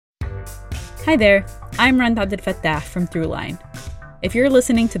Hi there, I'm Randa Abdel-Fattah from Throughline. If you're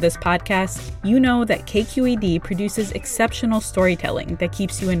listening to this podcast, you know that KQED produces exceptional storytelling that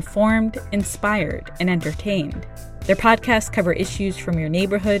keeps you informed, inspired, and entertained. Their podcasts cover issues from your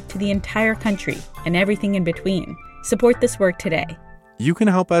neighborhood to the entire country and everything in between. Support this work today. You can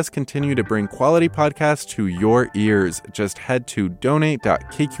help us continue to bring quality podcasts to your ears. Just head to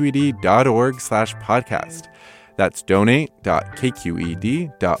donate.kqed.org/podcast. That's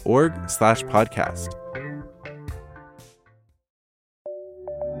donate.kqed.org/podcast.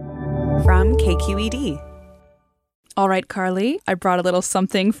 From KQED. All right, Carly, I brought a little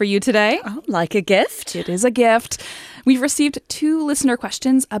something for you today. Oh, like a gift? It is a gift. We've received 2 listener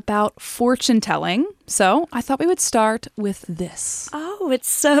questions about fortune telling, so I thought we would start with this. Oh,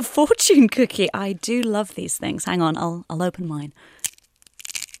 it's a fortune cookie. I do love these things. Hang on, I'll open mine.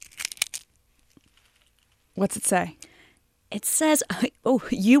 What's it say? It says,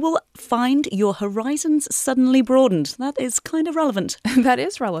 you will find your horizons suddenly broadened. That is kind of relevant. That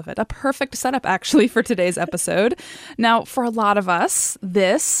is relevant. A perfect setup, actually, for today's episode. Now, for a lot of us,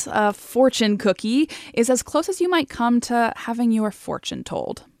 this fortune cookie is as close as you might come to having your fortune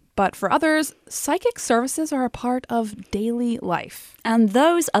told. But for others, psychic services are a part of daily life. And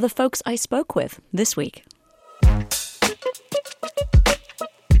those are the folks I spoke with this week.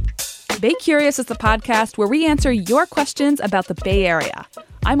 Bay Curious is the podcast where we answer your questions about the Bay Area.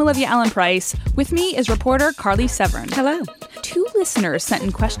 I'm Olivia Allen Price. With me is reporter Carly Severn. Hello. 2 listeners sent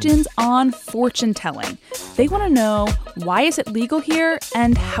in questions on fortune telling. They want to know, why is it legal here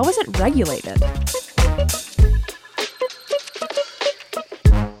and how is it regulated?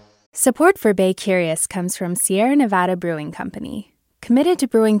 Support for Bay Curious comes from Sierra Nevada Brewing Company. Committed to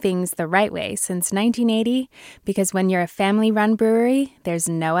brewing things the right way since 1980, because when you're a family-run brewery, there's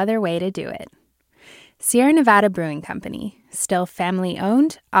no other way to do it. Sierra Nevada Brewing Company, still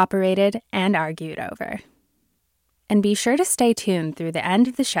family-owned, operated, and argued over. And be sure to stay tuned through the end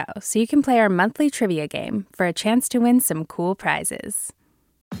of the show so you can play our monthly trivia game for a chance to win some cool prizes.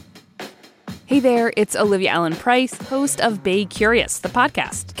 Hey there, it's Olivia Allen Price, host of Bay Curious, the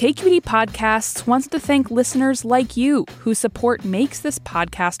podcast. KQED Podcasts wants to thank listeners like you whose support makes this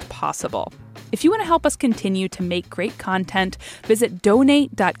podcast possible. If you want to help us continue to make great content, visit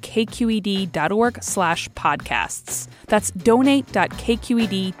donate.kqed.org/podcasts. That's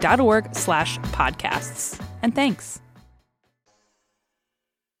donate.kqed.org/podcasts. And thanks.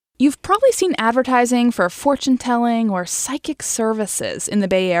 You've probably seen advertising for fortune telling or psychic services in the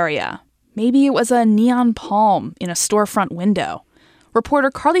Bay Area. Maybe it was a neon palm in a storefront window.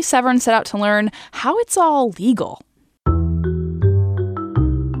 Reporter Carly Severn set out to learn how it's all legal.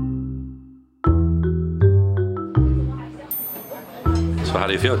 So how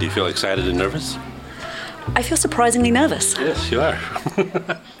do you feel? Do you feel excited and nervous? I feel surprisingly nervous. Yes, you are.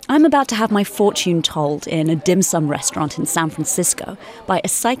 I'm about to have my fortune told in a dim sum restaurant in San Francisco by a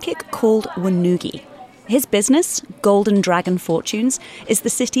psychic called Wanugi. His business, Golden Dragon Fortunes, is the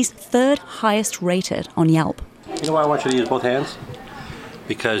city's 3rd highest rated on Yelp. You know why I want you to use both hands?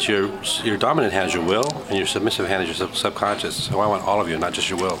 Because your dominant hand is your will, and your submissive hand is your subconscious. So I want all of you, not just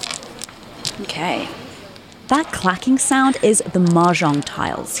your will. Okay. That clacking sound is the mahjong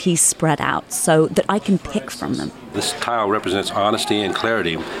tiles he's spread out so that I can pick from them. This tile represents honesty and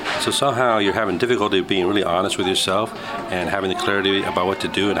clarity. So somehow you're having difficulty being really honest with yourself and having the clarity about what to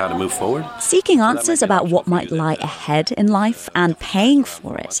do and how to move forward. Seeking answers about what might lie ahead in life and paying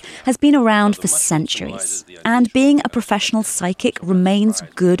for it has been around for centuries. And being a professional psychic remains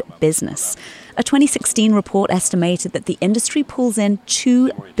good business. A 2016 report estimated that the industry pulls in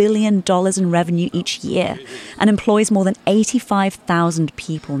 $2 billion in revenue each year and employs more than 85,000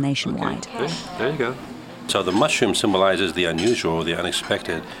 people nationwide. Okay, there you go. So the mushroom symbolizes the unusual, the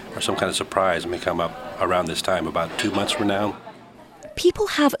unexpected, or some kind of surprise may come up around this time, about 2 months from now. People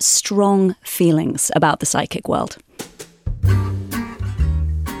have strong feelings about the psychic world.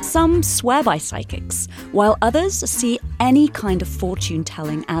 Some swear by psychics, while others see any kind of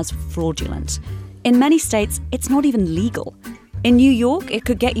fortune-telling as fraudulent. In many states, it's not even legal. In New York, it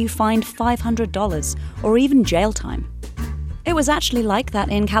could get you fined $500 or even jail time. It was actually like that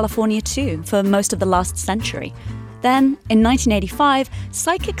in California too, for most of the last century. Then, in 1985,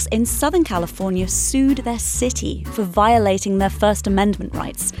 psychics in Southern California sued their city for violating their First Amendment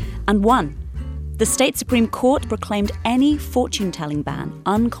rights, and won. The state Supreme Court proclaimed any fortune-telling ban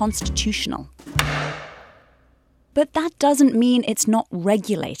unconstitutional. But that doesn't mean it's not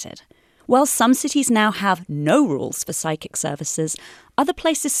regulated. While some cities now have no rules for psychic services, other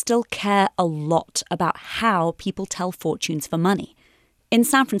places still care a lot about how people tell fortunes for money. In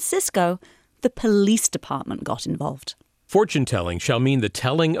San Francisco, the police department got involved. Fortune-telling shall mean the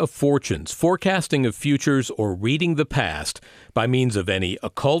telling of fortunes, forecasting of futures, or reading the past by means of any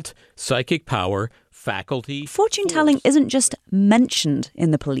occult, psychic power, faculty. Fortune-telling isn't just mentioned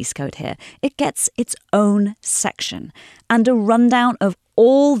in the police code here. It gets its own section and a rundown of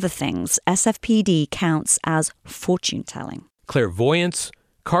all the things SFPD counts as fortune-telling. Clairvoyance,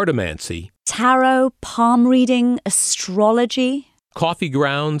 cartomancy, tarot, palm reading, astrology, coffee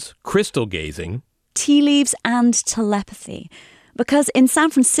grounds, crystal gazing, tea leaves, and telepathy. Because in San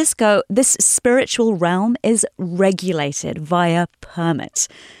Francisco, this spiritual realm is regulated via permit.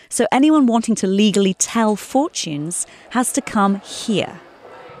 So anyone wanting to legally tell fortunes has to come here,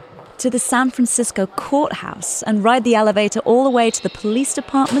 to the San Francisco courthouse, and ride the elevator all the way to the police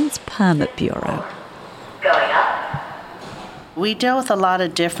department's permit bureau. Going up. We deal with a lot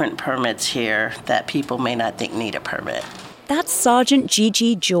of different permits here that people may not think need a permit. That's Sergeant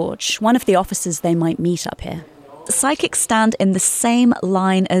Gigi George, one of the officers they might meet up here. Psychics stand in the same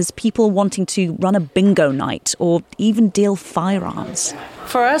line as people wanting to run a bingo night or even deal firearms.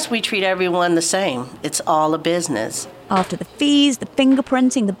 For us, we treat everyone the same. It's all a business. After the fees, the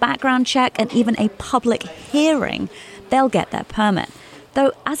fingerprinting, the background check, and even a public hearing, they'll get their permit.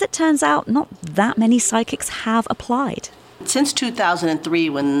 Though, as it turns out, not that many psychics have applied. Since 2003,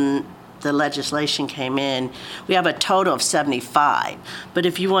 when the legislation came in, we have a total of 75. But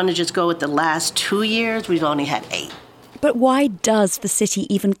if you want to just go with the last 2 years, we've only had 8. But why does the city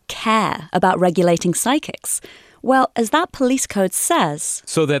even care about regulating psychics? Well, as that police code says,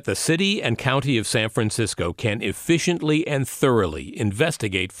 so that the city and county of San Francisco can efficiently and thoroughly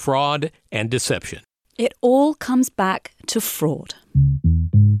investigate fraud and deception. It all comes back to fraud.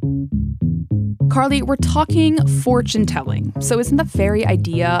 Carly, we're talking fortune-telling. So isn't the very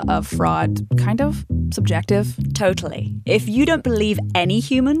idea of fraud kind of subjective? Totally. If you don't believe any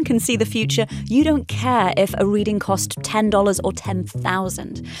human can see the future, you don't care if a reading cost $10 or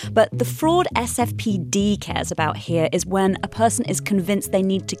 $10,000. But the fraud SFPD cares about here is when a person is convinced they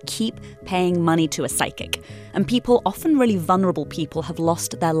need to keep paying money to a psychic. And people, often really vulnerable people, have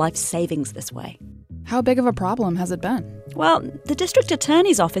lost their life savings this way. How big of a problem has it been? Well, the district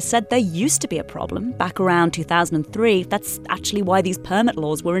attorney's office said there used to be a problem back around 2003. That's actually why these permit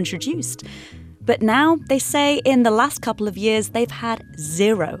laws were introduced. But now, they say in the last couple of years, they've had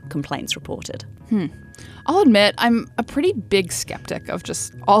 0 complaints reported. I'll admit, I'm a pretty big skeptic of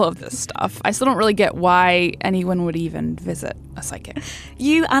just all of this stuff. I still don't really get why anyone would even visit a psychic.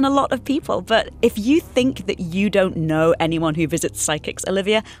 You and a lot of people, but if you think that you don't know anyone who visits psychics,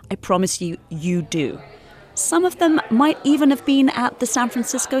 Olivia, I promise you, you do. Some of them might even have been at the San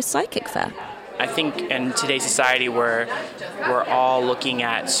Francisco Psychic Fair. I think in today's society where we're all looking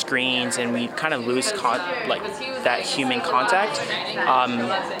at screens and we kind of lose that human contact,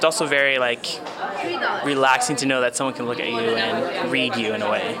 it's also very relaxing to know that someone can look at you and read you in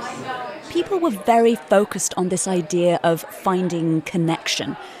a way. People were very focused on this idea of finding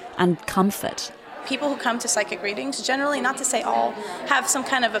connection and comfort. People who come to psychic readings, generally, not to say all, have some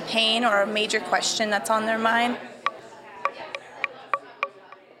kind of a pain or a major question that's on their mind.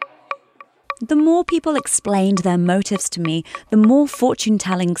 The more people explained their motives to me, the more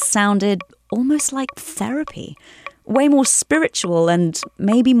fortune-telling sounded almost like therapy. Way more spiritual and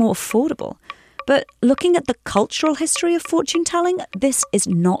maybe more affordable. But looking at the cultural history of fortune-telling, this is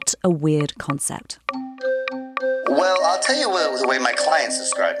not a weird concept. Well, I'll tell you the way my clients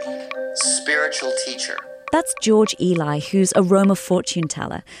describe me. Spiritual teacher. That's George Eli, who's a Roma fortune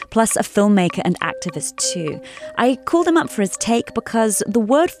teller, plus a filmmaker and activist too. I called him up for his take because the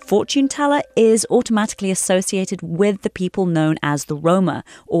word fortune teller is automatically associated with the people known as the Roma,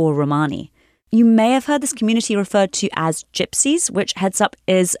 or Romani. You may have heard this community referred to as gypsies, which, heads up,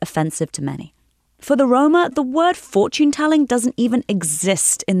 is offensive to many. For the Roma, the word fortune-telling doesn't even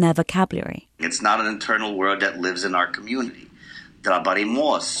exist in their vocabulary. It's not an internal word that lives in our community.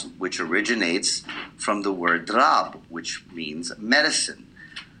 Drabarimos, which originates from the word drab, which means medicine.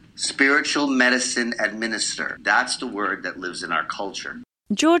 Spiritual medicine administer. That's the word that lives in our culture.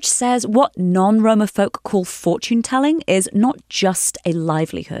 George says what non-Roma folk call fortune-telling is not just a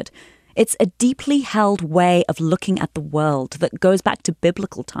livelihood. It's a deeply held way of looking at the world that goes back to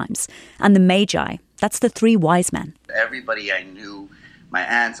biblical times. And the Magi, that's the 3 wise men. Everybody I knew, my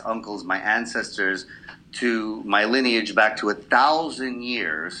aunts, uncles, my ancestors, to my lineage back to 1,000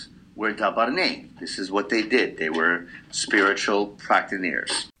 years, were dabarne. This is what they did. They were spiritual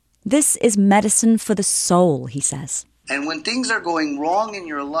practitioners. This is medicine for the soul, he says. And when things are going wrong in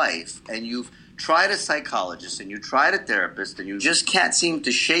your life and you've tried a psychologist and you tried a therapist and you just can't seem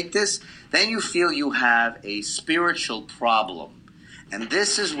to shake this, then you feel you have a spiritual problem. And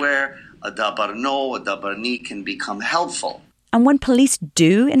this is where a dabar no, a dabar ni can become helpful. And when police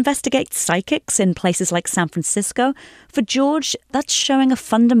do investigate psychics in places like San Francisco, for George, that's showing a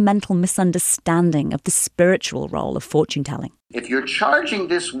fundamental misunderstanding of the spiritual role of fortune telling. If you're charging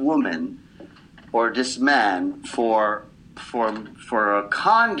this woman or this man for a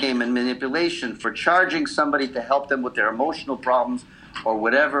con game and manipulation, for charging somebody to help them with their emotional problems or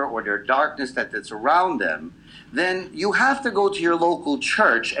whatever, or their darkness that's around them, then you have to go to your local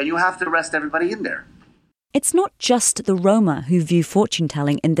church and you have to arrest everybody in there. It's not just the Roma who view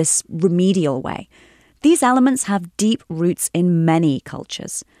fortune-telling in this remedial way. These elements have deep roots in many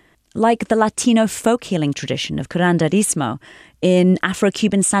cultures, like the Latino folk healing tradition of curanderismo, in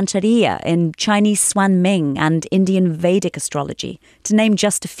Afro-Cuban Santeria, in Chinese Swan Ming, and Indian Vedic astrology, to name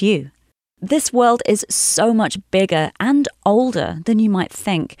just a few. This world is so much bigger and older than you might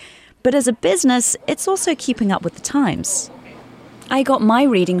think, but as a business, it's also keeping up with the times. I got my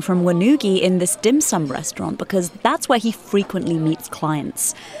reading from Wanugi in this dim sum restaurant because that's where he frequently meets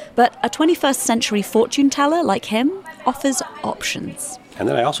clients. But a 21st century fortune teller like him offers options. And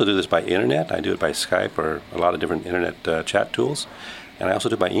then I also do this by internet. I do it by Skype or a lot of different internet chat tools. And I also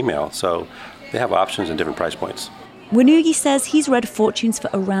do it by email. So they have options and different price points. Wanugi says he's read fortunes for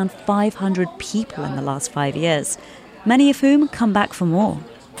around 500 people in the last 5 years, many of whom come back for more.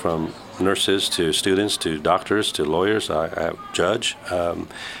 From nurses to students to doctors to lawyers, judge,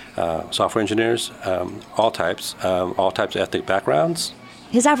 software engineers, all types of ethnic backgrounds.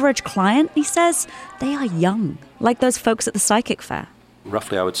 His average client, he says, they are young, like those folks at the psychic fair.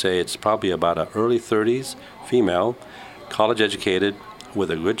 Roughly, I would say it's probably about an early 30s female, college educated, with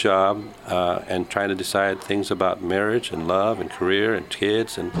a good job, and trying to decide things about marriage and love and career and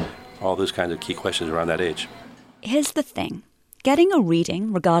kids and all those kinds of key questions around that age. Here's the thing. Getting a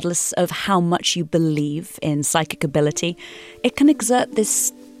reading, regardless of how much you believe in psychic ability, it can exert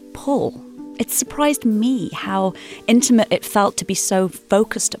this pull. It surprised me how intimate it felt to be so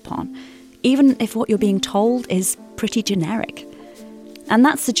focused upon, even if what you're being told is pretty generic. And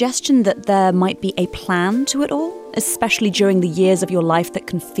that suggestion that there might be a plan to it all, especially during the years of your life that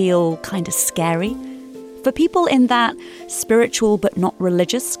can feel kind of scary, for people in that spiritual but not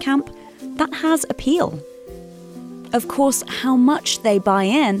religious camp, that has appeal. Of course, how much they buy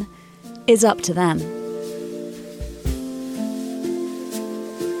in is up to them.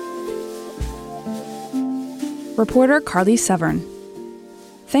 Reporter Carly Severn.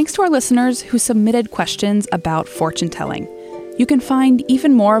 Thanks to our listeners who submitted questions about fortune telling. You can find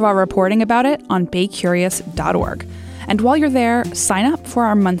even more of our reporting about it on baycurious.org. And while you're there, sign up for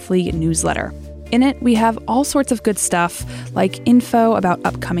our monthly newsletter. In it, we have all sorts of good stuff, like info about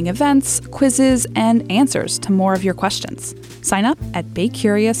upcoming events, quizzes, and answers to more of your questions. Sign up at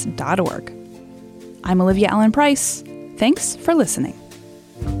baycurious.org. I'm Olivia Allen Price. Thanks for listening.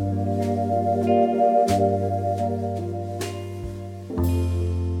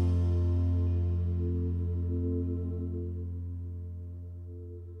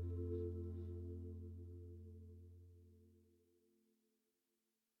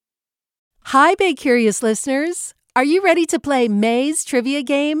 Hi, Bay Curious listeners. Are you ready to play May's trivia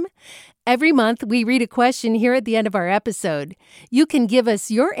game? Every month, we read a question here at the end of our episode. You can give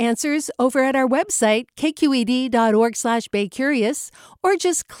us your answers over at our website, kqed.org/baycurious, or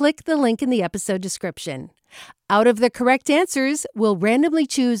just click the link in the episode description. Out of the correct answers, we'll randomly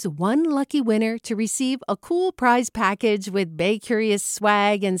choose one lucky winner to receive a cool prize package with Bay Curious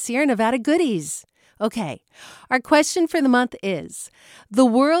swag and Sierra Nevada goodies. Okay, our question for the month is, the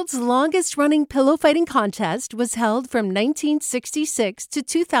world's longest-running pillow fighting contest was held from 1966 to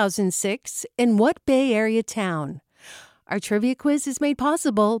 2006 in what Bay Area town? Our trivia quiz is made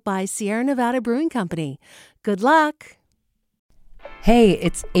possible by Sierra Nevada Brewing Company. Good luck! Hey,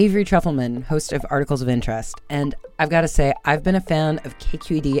 it's Avery Trufelman, host of Articles of Interest, and I've got to say, I've been a fan of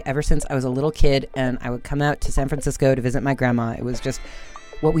KQED ever since I was a little kid, and I would come out to San Francisco to visit my grandma. It was just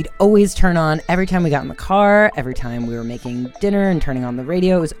what we'd always turn on every time we got in the car, every time we were making dinner and turning on the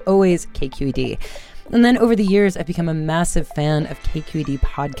radio. It was always KQED. And then over the years, I've become a massive fan of KQED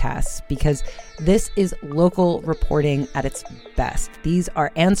podcasts because this is local reporting at its best. These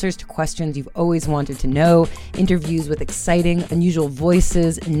are answers to questions you've always wanted to know, interviews with exciting, unusual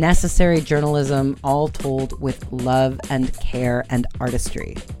voices, necessary journalism, all told with love and care and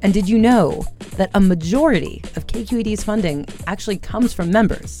artistry. And did you know that a majority of KQED's funding actually comes from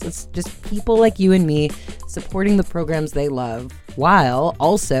members? It's just people like you and me supporting the programs they love, while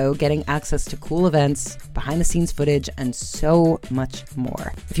also getting access to cool events, behind-the-scenes footage, and so much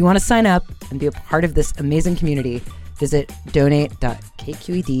more. If you want to sign up and be a part of this amazing community, visit donate.kqed.org.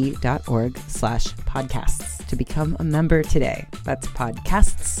 kqed.org/podcasts to become a member today. That's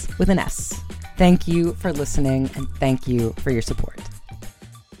podcasts with an S. Thank you for listening, and thank you for your support.